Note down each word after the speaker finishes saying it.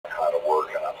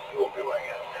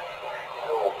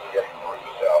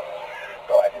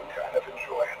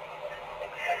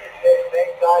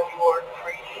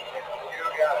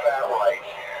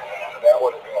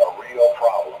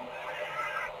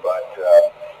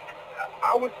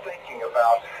I was thinking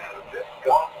about this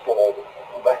gospel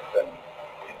lesson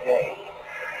today,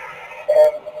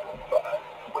 and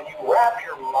when you wrap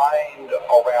your mind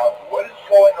around what is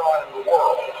going on in the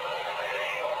world,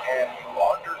 and you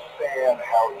understand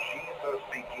how Jesus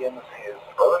begins his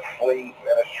earthly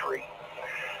ministry,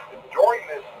 during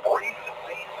this brief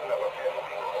season of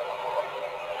Epiphany,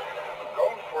 go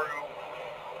through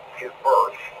his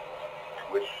birth,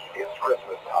 which is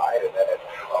Christmastide, and then at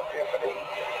Epiphany,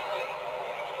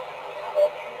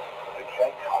 the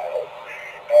Gentiles,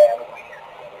 and we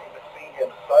see him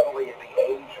suddenly at the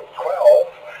age of 12,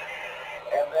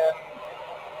 and then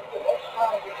the next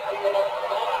time we see him,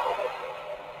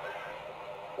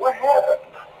 what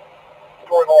happened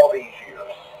during all these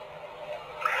years?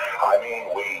 I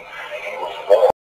mean, we